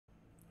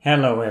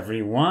Hello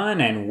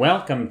everyone and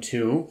welcome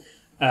to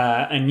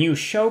a new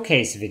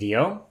showcase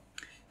video.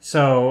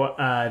 So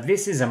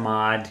this is a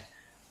mod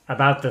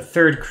about the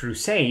Third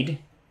Crusade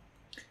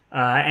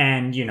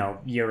and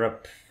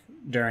Europe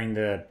during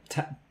the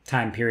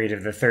time period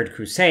of the Third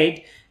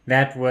Crusade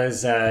that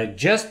was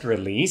just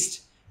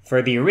released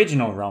for the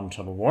original Rome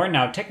Total War.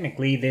 Now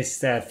technically this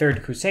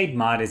Third Crusade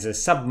mod is a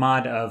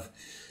sub-mod of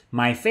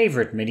my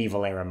favorite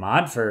medieval era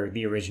mod for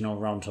the original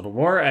Rome Total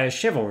War,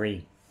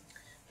 Chivalry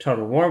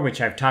Total War,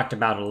 which I've talked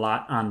about a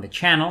lot on the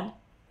channel.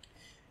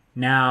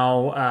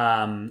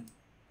 Now,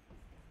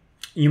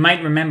 you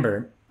might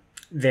remember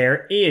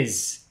there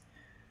is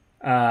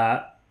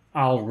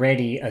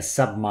already a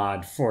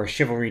submod for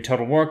Chivalry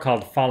Total War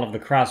called Fall of the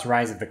Cross,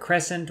 Rise of the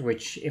Crescent,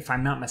 which, if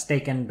I'm not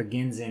mistaken,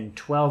 begins in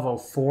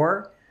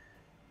 1204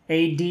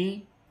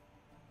 AD.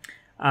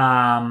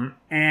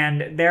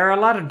 And there are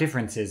a lot of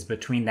differences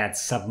between that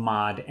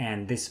submod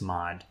and this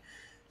mod.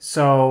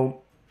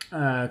 So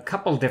a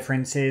couple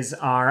differences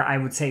are, I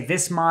would say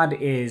this mod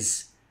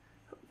is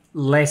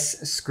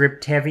less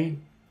script heavy,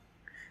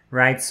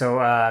 right? So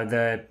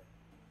the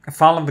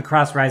Fall of the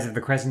Cross, Rise of the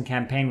Crescent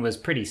campaign was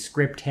pretty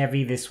script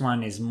heavy. This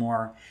one is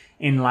more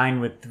in line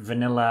with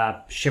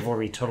vanilla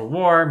Chivalry Total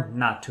War,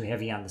 not too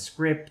heavy on the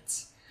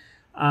scripts.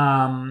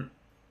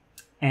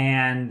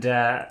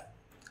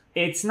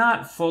 It's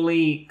not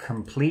fully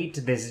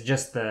complete. This is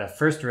just the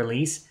first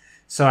release.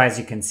 So as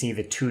you can see,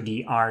 the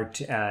 2D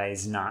art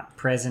is not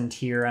present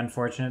here,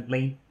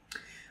 unfortunately.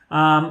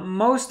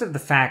 Most of the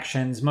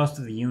factions, most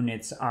of the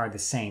units are the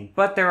same,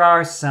 but there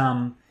are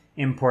some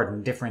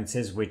important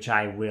differences which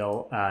I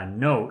will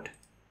note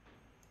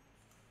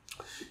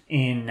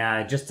in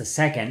just a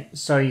second.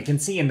 So you can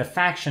see in the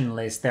faction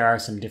list there are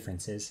some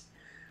differences.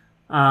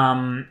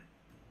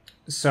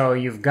 So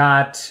you've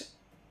got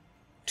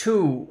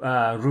two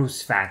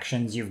Rus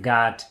factions. You've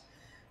got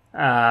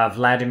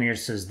Vladimir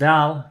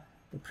Suzdal,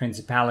 the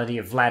Principality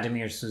of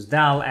Vladimir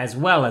Suzdal, as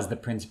well as the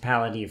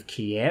Principality of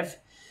Kiev.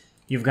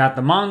 You've got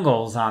the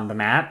Mongols on the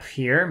map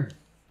here.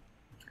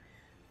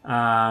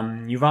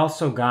 You've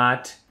also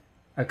got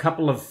a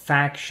couple of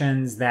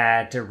factions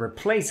that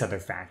replace other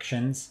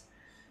factions.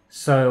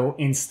 So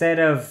instead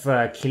of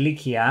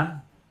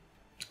Kilikia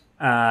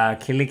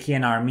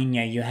and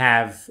Armenia, you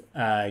have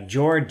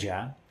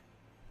Georgia.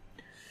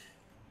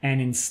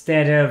 And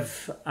instead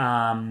of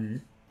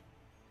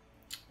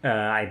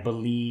I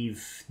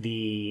believe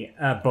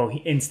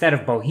instead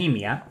of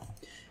Bohemia,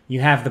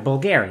 you have the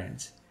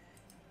Bulgarians.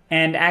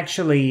 And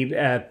actually,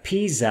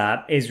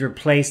 Pisa is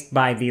replaced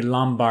by the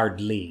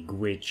Lombard League,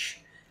 which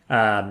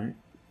in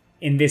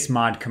this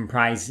mod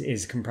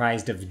is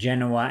comprised of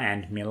Genoa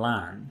and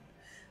Milan,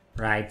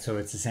 right? So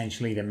it's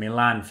essentially the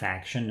Milan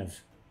faction of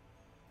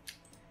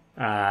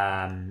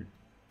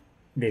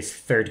this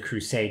Third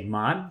Crusade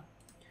mod.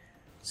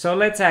 So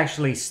let's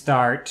actually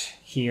start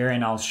here,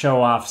 and I'll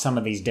show off some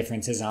of these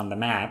differences on the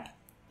map.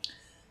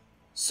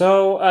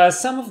 So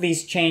some of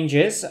these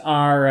changes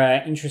are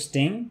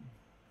interesting,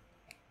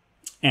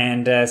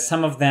 and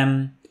some of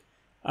them,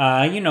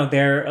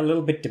 they're a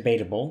little bit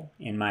debatable,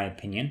 in my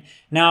opinion.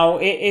 Now,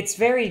 it's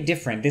very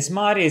different. This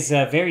mod is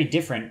very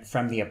different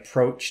from the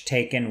approach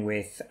taken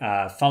with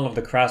Fall of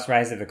the Cross,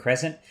 Rise of the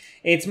Crescent.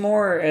 It's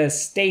more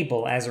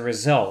stable as a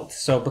result.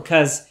 So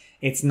because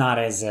it's not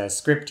as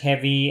script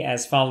heavy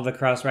as Fall of the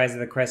Cross, Rise of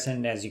the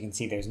Crescent. As you can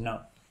see, there's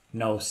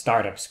no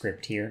startup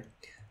script here,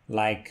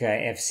 like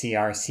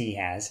FCRC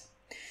has.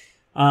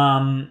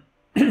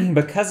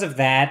 Because of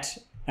that,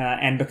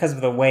 and because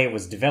of the way it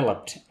was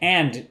developed,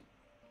 and,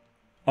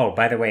 oh,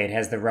 by the way, it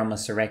has the Roma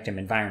Surrectum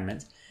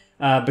environment.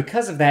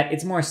 Because of that,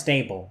 it's more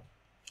stable,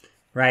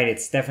 right?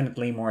 It's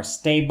definitely more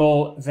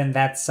stable than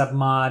that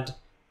submod.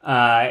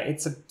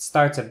 It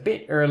starts a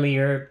bit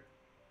earlier,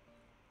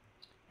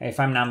 if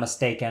I'm not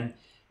mistaken.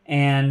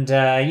 And,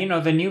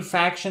 the new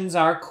factions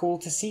are cool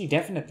to see,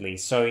 definitely.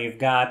 So you've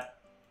got,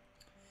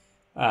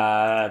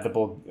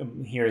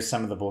 here's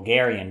some of the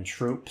Bulgarian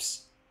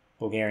troops.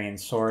 Bulgarian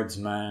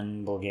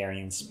swordsmen,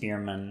 Bulgarian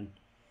spearmen,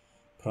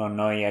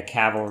 Pronoia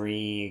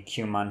cavalry,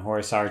 Cuman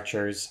horse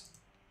archers,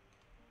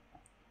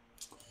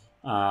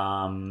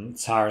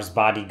 Tsar's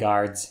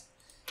bodyguards.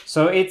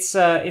 So it's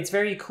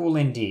very cool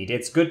indeed.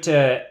 It's good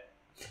to...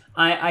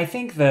 I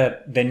think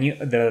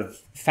the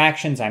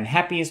factions I'm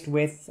happiest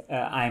with,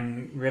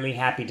 I'm really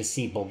happy to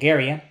see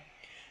Bulgaria,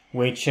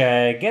 which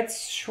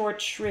gets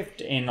short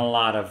shrift in a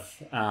lot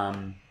of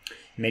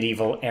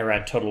medieval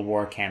era Total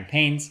War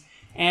campaigns,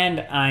 and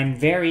I'm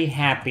very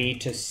happy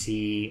to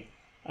see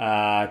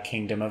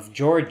Kingdom of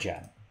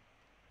Georgia.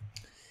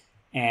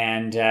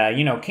 And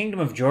Kingdom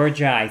of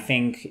Georgia, I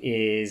think,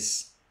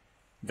 is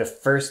the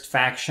first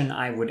faction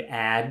I would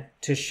add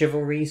to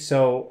Chivalry.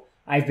 So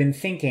I've been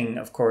thinking,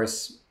 of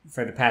course,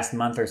 for the past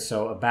month or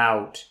so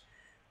about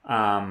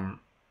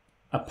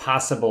a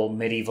possible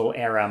medieval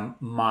era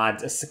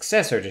mod, a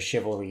successor to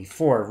Chivalry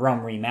for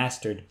Rome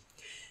Remastered.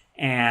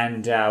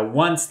 And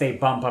once they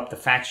bump up the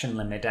faction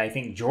limit, I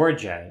think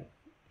Georgia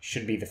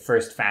should be the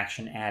first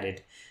faction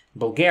added.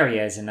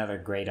 Bulgaria is another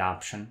great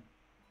option.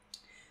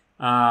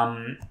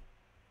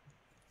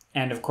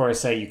 And of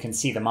course, you can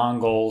see the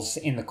Mongols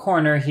in the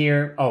corner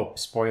here. Oh,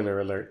 spoiler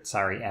alert,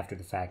 sorry, after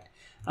the fact.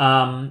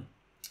 And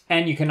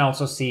you can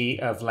also see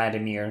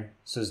Vladimir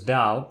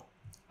Suzdal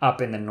up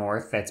in the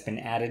north that's been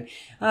added.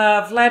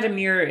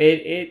 Vladimir,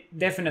 it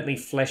definitely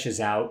fleshes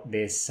out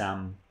this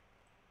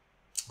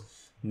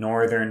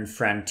northern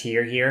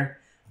frontier here.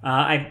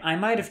 I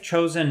might have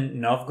chosen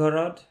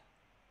Novgorod,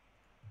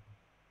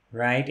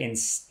 right,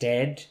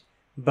 instead,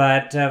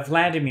 but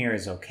Vladimir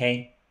is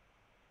okay.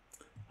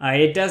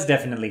 It does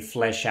definitely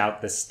flesh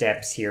out the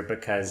steppes here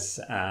because,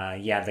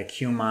 yeah, the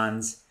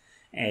Cumans,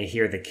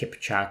 here the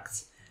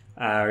Kipchaks,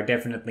 are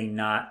definitely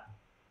not...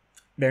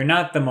 They're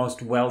not the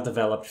most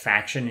well-developed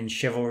faction in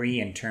Chivalry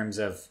in terms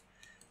of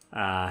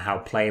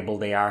how playable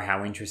they are,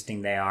 how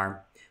interesting they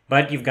are.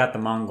 But you've got the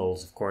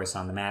Mongols, of course,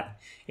 on the map.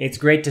 It's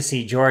great to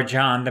see Georgia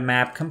on the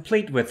map,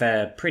 complete with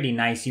a pretty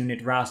nice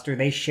unit roster.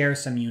 They share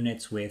some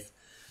units with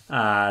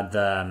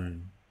the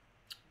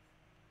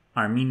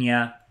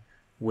Armenia,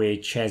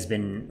 which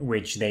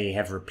they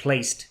have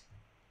replaced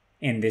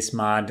in this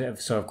mod.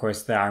 So, of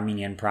course, the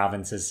Armenian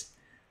provinces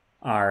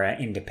are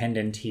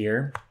independent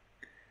here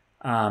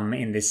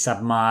in this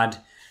submod.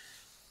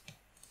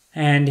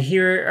 And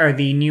here are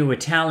the new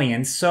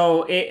Italians.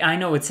 So, I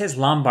know it says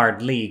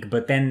Lombard League,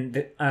 but then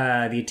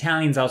the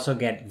Italians also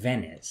get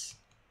Venice,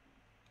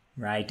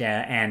 right?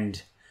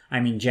 And, I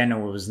mean,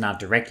 Genoa was not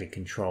directly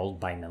controlled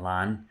by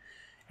Milan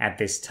at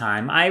this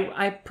time.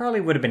 I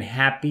probably would have been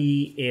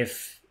happy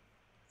if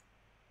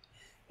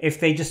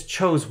they just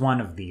chose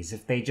one of these.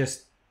 If they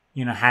just,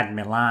 had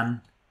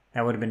Milan,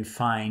 that would have been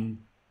fine.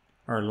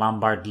 Or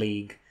Lombard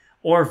League.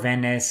 Or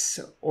Venice.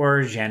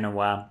 Or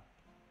Genoa.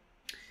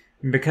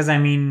 Because, I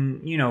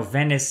mean,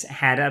 Venice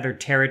had other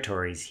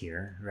territories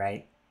here,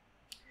 right?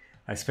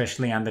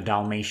 Especially on the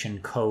Dalmatian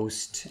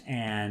coast.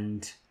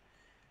 And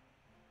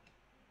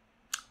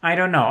I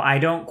don't know. I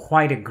don't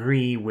quite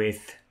agree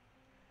with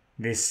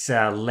this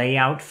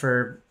layout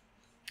for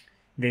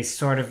this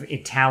sort of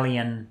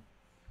Italian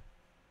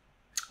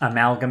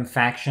amalgam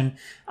faction.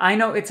 I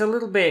know it's a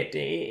little bit,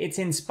 it's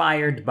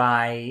inspired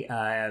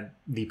by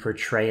the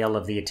portrayal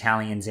of the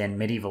Italians in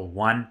Medieval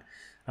 1.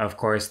 Of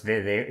course,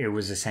 it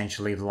was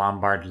essentially the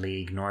Lombard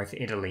League, North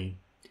Italy.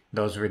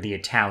 Those were the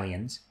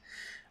Italians.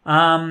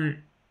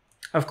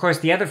 Of course,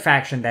 the other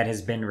faction that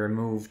has been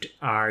removed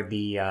are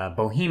the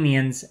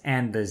Bohemians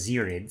and the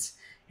Zirids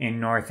in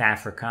North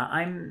Africa.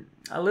 I'm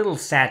a little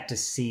sad to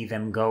see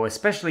them go,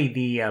 especially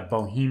the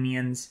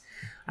Bohemians.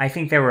 I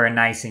think they were a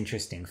nice,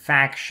 interesting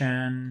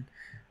faction.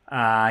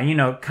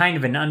 Kind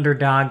of an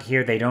underdog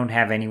here. They don't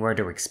have anywhere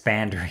to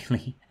expand,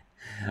 really.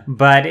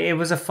 But it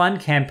was a fun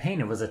campaign.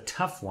 It was a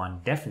tough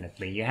one,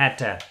 definitely. You had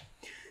to,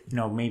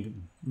 maybe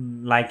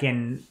like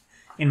in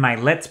my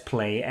Let's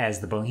Play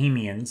as the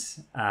Bohemians,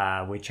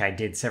 which I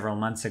did several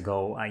months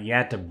ago, you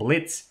had to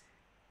blitz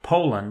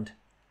Poland,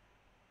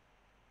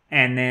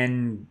 and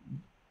then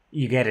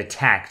you get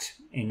attacked,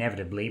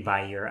 inevitably,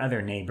 by your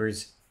other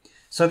neighbors.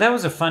 So that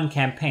was a fun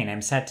campaign.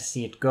 I'm sad to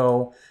see it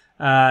go.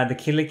 The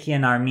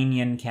Kilikian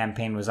Armenian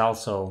campaign was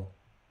also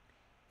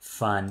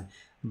fun.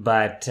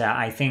 But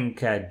I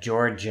think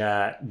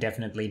Georgia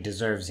definitely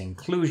deserves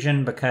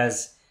inclusion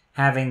because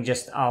having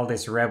just all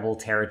this rebel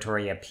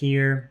territory up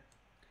here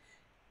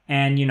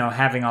and,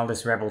 having all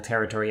this rebel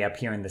territory up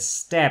here in the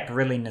steppe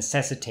really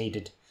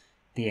necessitated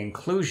the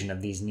inclusion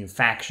of these new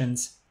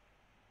factions.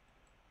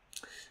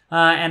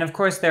 And of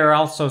course, there are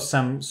also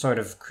some sort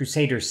of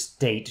Crusader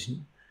state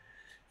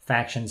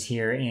factions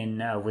here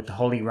with the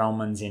Holy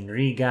Romans in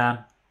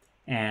Riga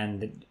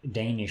and the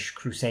Danish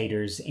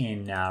Crusaders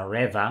in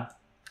Reva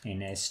in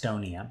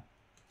Estonia.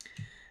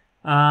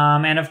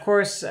 And of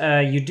course,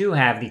 you do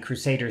have the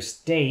Crusader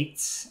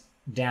states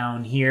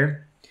down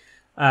here.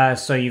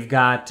 So you've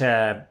got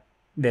the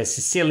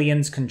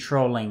Sicilians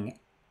controlling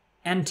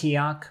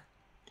Antioch.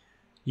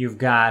 You've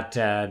got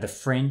the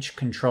French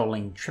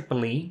controlling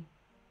Tripoli.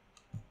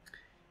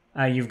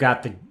 You've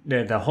got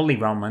the Holy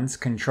Romans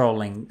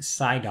controlling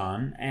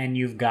Sidon, and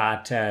you've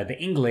got the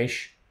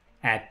English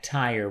at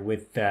Tyre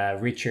with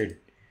Richard,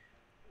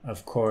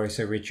 of course,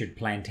 Richard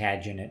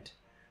Plantagenet,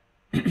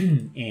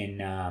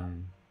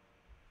 in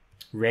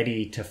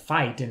ready to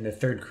fight in the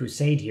Third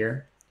Crusade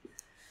here,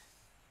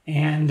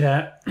 and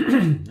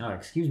oh,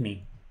 excuse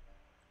me,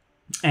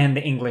 and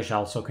the English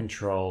also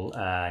control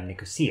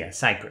Nicosia,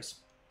 Cyprus.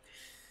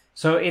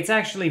 So it's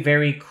actually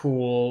very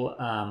cool.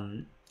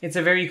 It's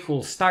a very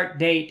cool start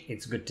date.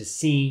 It's good to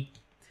see.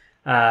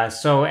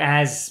 So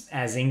as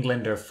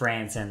England or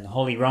France and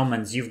Holy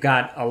Romans, you've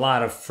got a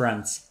lot of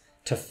fronts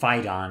to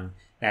fight on.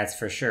 That's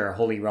for sure.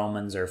 Holy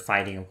Romans are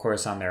fighting, of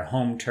course, on their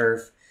home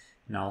turf,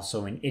 and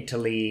also in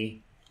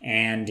Italy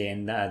and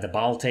in the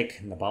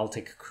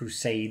Baltic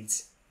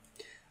Crusades.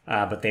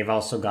 But they've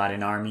also got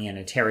an army and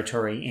a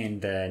territory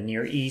in the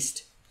Near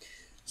East.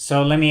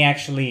 So let me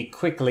actually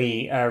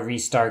quickly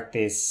restart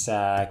this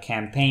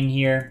campaign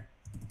here.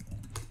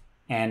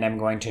 And I'm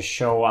going to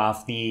show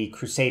off the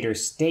Crusader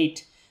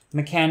state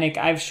mechanic.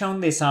 I've shown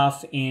this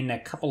off in a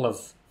couple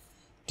of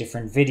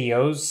different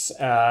videos,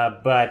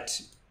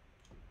 but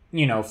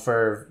you know,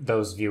 for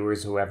those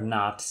viewers who have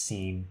not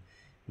seen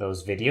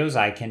those videos,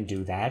 I can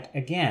do that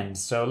again.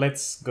 So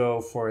let's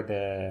go for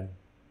the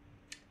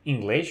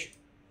English,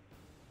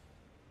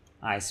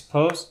 I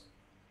suppose.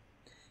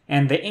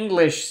 And the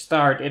English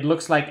start, it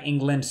looks like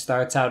England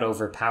starts out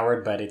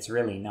overpowered, but it's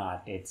really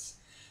not. It's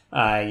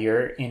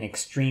you're in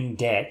extreme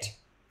debt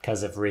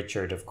because of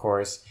Richard, of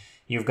course.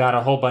 You've got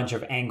a whole bunch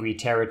of angry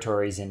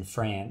territories in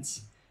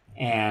France.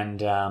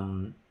 And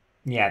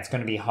yeah, it's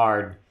going to be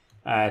hard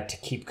to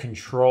keep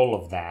control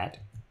of that.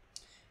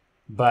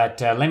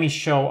 But let me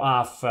show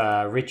off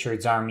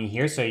Richard's army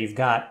here. So you've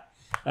got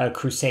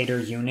Crusader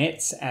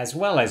units as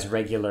well as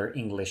regular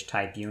English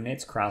type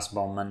units,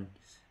 crossbowmen,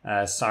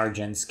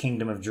 sergeants,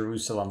 Kingdom of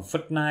Jerusalem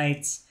foot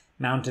knights,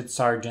 mounted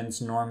sergeants,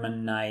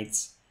 Norman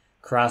knights,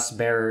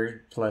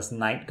 crossbearer plus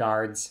knight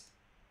guards.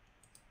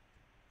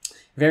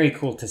 Very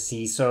cool to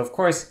see. So of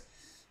course,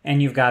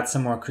 and you've got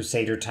some more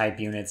Crusader type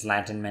units,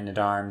 Latin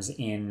men-at-arms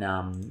in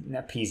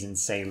peasant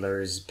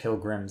sailors,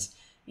 pilgrims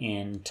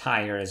in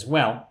Tyre as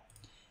well.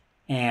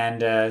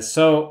 And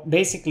so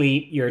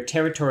basically your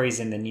territories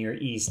in the Near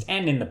East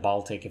and in the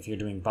Baltic, if you're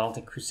doing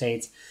Baltic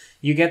Crusades,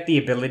 you get the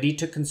ability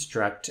to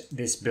construct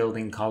this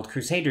building called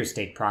Crusader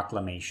State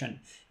Proclamation.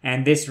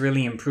 And this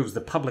really improves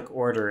the public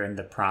order in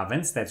the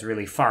province that's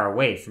really far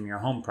away from your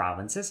home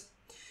provinces.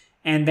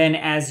 And then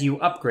as you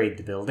upgrade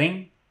the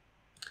building,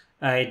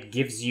 it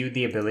gives you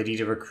the ability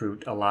to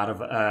recruit a lot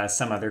of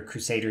some other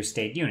Crusader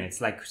State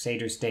units, like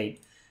Crusader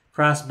State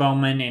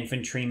crossbowmen,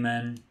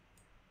 infantrymen,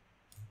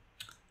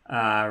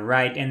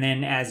 right, and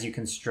then as you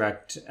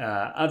construct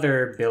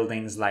other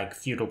buildings like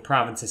feudal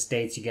province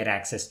estates, you get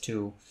access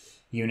to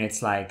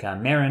units like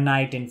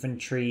Maronite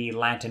infantry,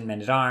 Latin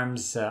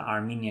men-at-arms,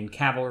 Armenian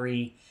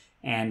cavalry,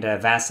 and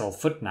vassal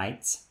foot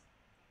knights.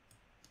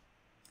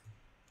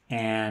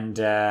 And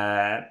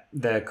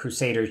the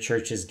Crusader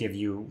churches give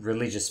you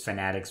religious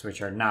fanatics,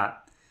 which are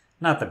not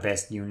the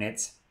best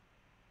units.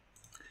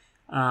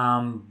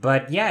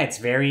 But yeah, it's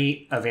a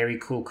very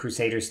cool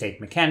Crusader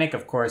State mechanic.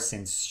 Of course,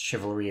 since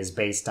Chivalry is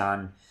based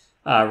on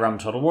Rome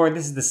Total War,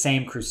 this is the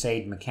same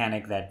Crusade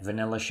mechanic that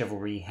vanilla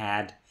Chivalry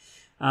had.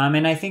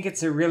 And I think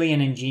it's really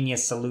an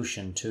ingenious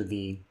solution to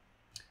the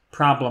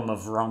problem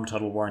of Rome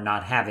Total War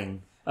not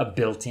having a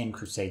built-in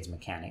Crusades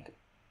mechanic.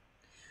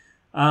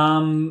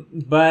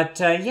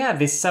 Yeah,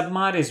 this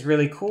submod is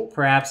really cool.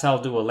 Perhaps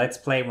I'll do a Let's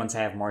Play once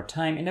I have more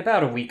time. In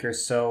about a week or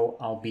so,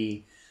 I'll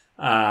be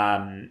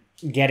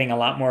getting a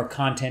lot more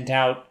content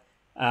out.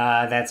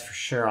 That's for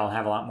sure. I'll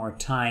have a lot more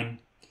time.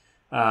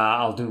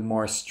 I'll do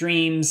more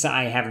streams.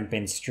 I haven't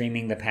been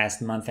streaming the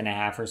past month and a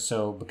half or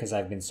so because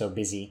I've been so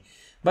busy.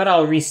 But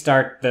I'll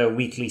restart the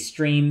weekly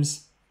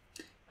streams.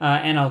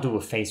 And I'll do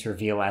a face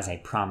reveal as I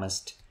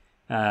promised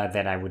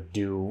that I would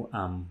do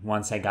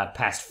once I got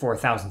past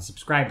 4,000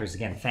 subscribers.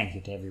 Again, thank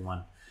you to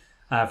everyone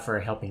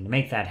for helping to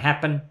make that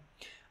happen.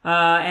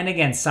 And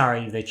again,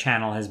 sorry the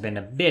channel has been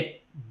a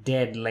bit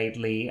dead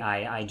lately.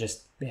 I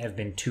just have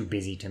been too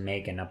busy to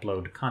make and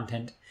upload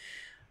content.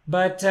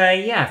 But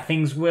yeah,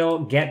 things will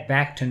get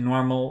back to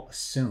normal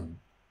soon.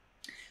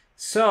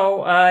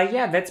 So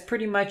yeah, that's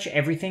pretty much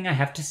everything I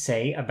have to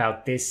say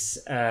about this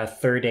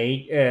Third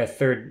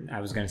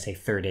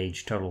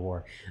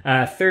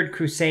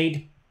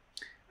Crusade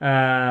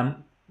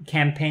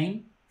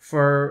campaign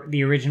for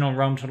the original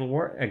Rome Total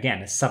War.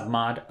 Again, a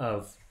submod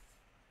of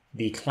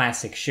the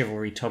classic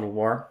Chivalry Total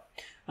War.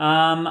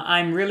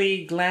 I'm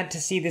really glad to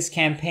see this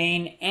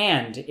campaign,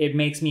 and it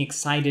makes me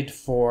excited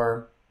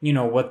for, you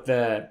know, what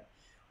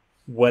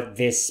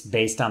this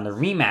based on the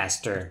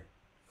remaster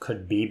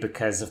could be,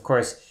 because of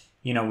course,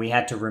 you know, we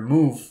had to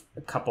remove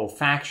a couple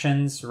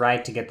factions,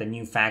 right, to get the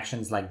new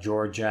factions like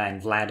Georgia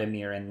and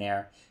Vladimir in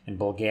there, and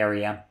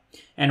Bulgaria.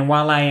 And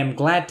while I am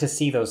glad to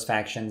see those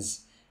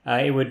factions,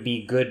 it would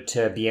be good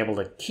to be able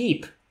to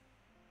keep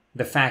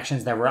the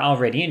factions that were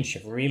already in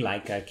Chivalry,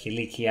 like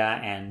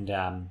Kilikia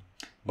and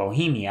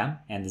Bohemia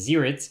and the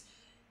Zirids,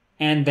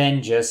 and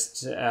then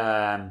just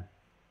add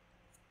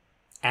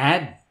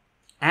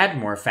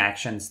more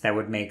factions that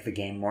would make the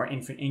game more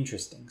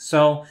interesting.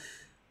 So,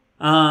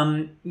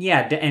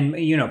 yeah, and,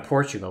 you know,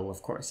 Portugal,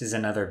 of course, is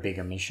another big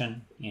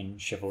omission in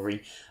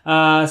Chivalry.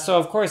 So,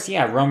 of course,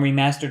 yeah, Rome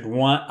Remastered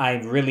 1,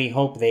 I really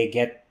hope they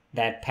get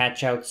that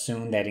patch out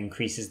soon that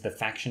increases the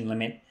faction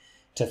limit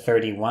to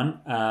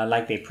 31.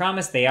 Like they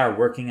promised, they are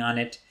working on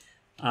it.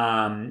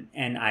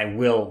 And I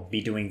will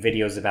be doing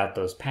videos about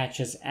those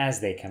patches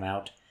as they come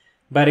out.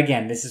 But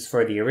again, this is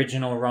for the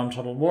original Rome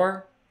Total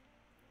War.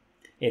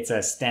 It's a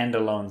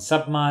standalone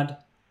submod.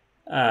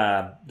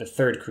 The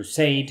Third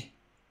Crusade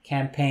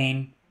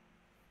campaign.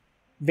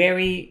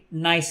 Very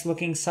nice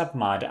looking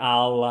submod.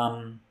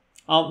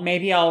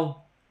 Maybe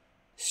I'll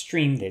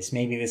stream this.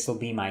 Maybe this will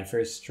be my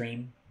first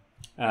stream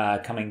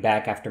coming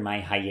back after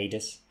my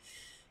hiatus.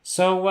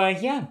 So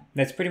yeah,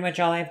 that's pretty much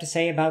all I have to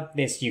say about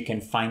this. You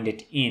can find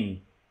it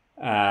in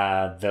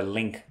the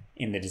link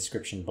in the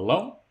description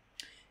below.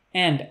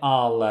 And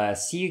I'll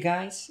see you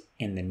guys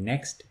in the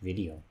next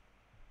video.